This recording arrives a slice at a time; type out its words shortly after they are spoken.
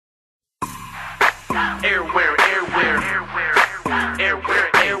Everywhere, everywhere, everywhere,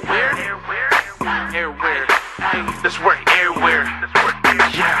 everywhere, everywhere. This work everywhere.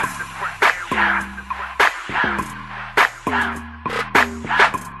 Yeah.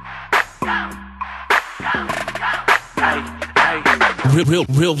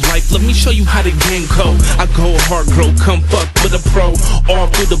 Real life, let me show you how the game go. I go hard, grow, come fuck with a pro. All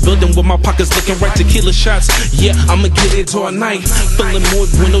through the building with my pockets looking right, tequila shots. Yeah, I'ma get it all night. Feeling more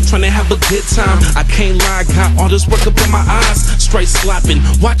window, trying to have a good time. I can't lie, got all this work up in my eyes. Straight slapping,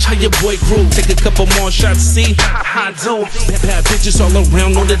 watch how your boy grew. Take a couple more shots, see how I do. Bad bitches all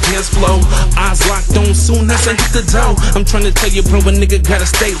around on the dance floor. Eyes locked on soon as I hit the door. I'm trying to tell you, bro, a nigga gotta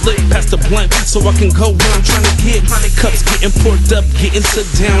stay lit past the blunt so I can go where I'm trying to get. Cups getting poured up, getting sit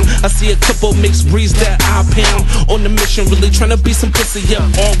down. I see a couple mixed breeds that I pound. On the mission, really trying to be some pussy up.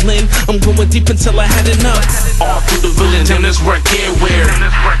 All in, I'm going deep until I had enough. All through the village, and this work everywhere.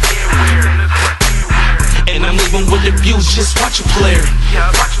 And I'm leaving with the views, just watch a player.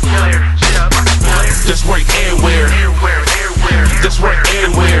 This work everywhere. This work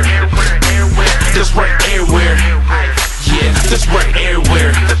everywhere. This work everywhere. Yeah, this work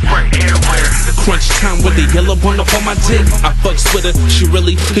everywhere. Crunch time with the yellow bun up on my dick. I fucks with her, she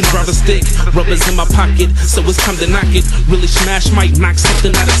really can drive a stick. Rubbers in my pocket, so it's time to knock it. Really smash, might knock something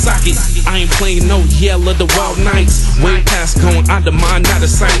out of socket. I ain't playing no yell of the wild nights. Way past going out of mind, out of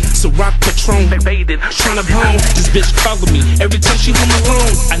sight. So rock Patron, tryna bone. This bitch calling me every time she home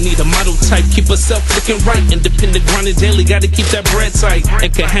alone. I need a model type, keep herself looking right. Independent, grinding daily, gotta keep that bread tight.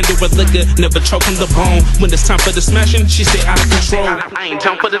 And can handle a liquor, never choke on the bone. When it's time for the smashing, she stay out of control. I ain't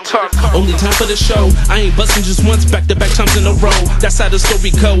down for the talk, only time for the show. I ain't busting just once, back-to-back times in a row. That's how the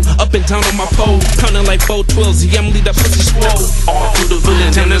story go, up and down on my pole. Pounding like 412s, yeah, I'm lead that pussy swole. all through the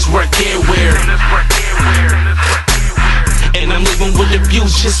village, and this work everywhere. And I'm leaving with the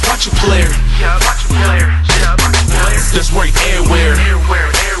views, just watch a player. This work everywhere.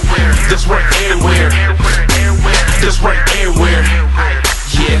 This work everywhere. This work everywhere.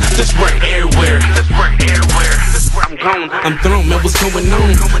 Yeah, this work everywhere. I'm gone, I'm thrown, man, what's going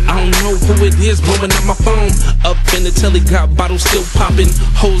on? I don't know who it is blowing up my phone. Up in the telly, got bottles still popping.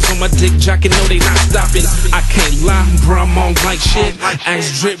 Hoes on my dick, jacking, no, they not stopping. I can't lie, bro, I'm on like shit.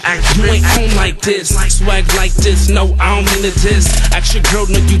 Ass drip, you ain't home like this. Swag like this, no, I don't mean to diss. Ask your girl,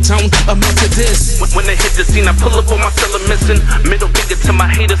 no, you don't, I'm into this. When they hit the scene, I pull up on my cellar missing. Middle finger to my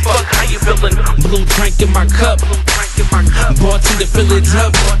haters, fuck, how you feeling? Blue drink in my cup, bartender fill it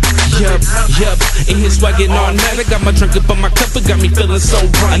up. Yup, in his swaggin' all night. I got my drink up on my cup, it got me feeling so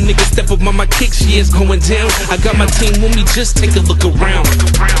right. A nigga step up on my kicks, yeah, it's going down. I got my team with me, just take a look around.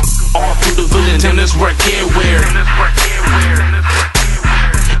 All through the village, and this work everywhere.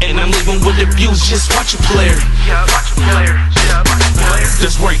 And I'm leaving with the views, just watch a player.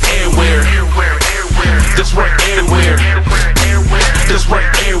 This work everywhere. This work everywhere. This work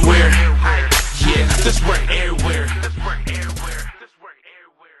everywhere.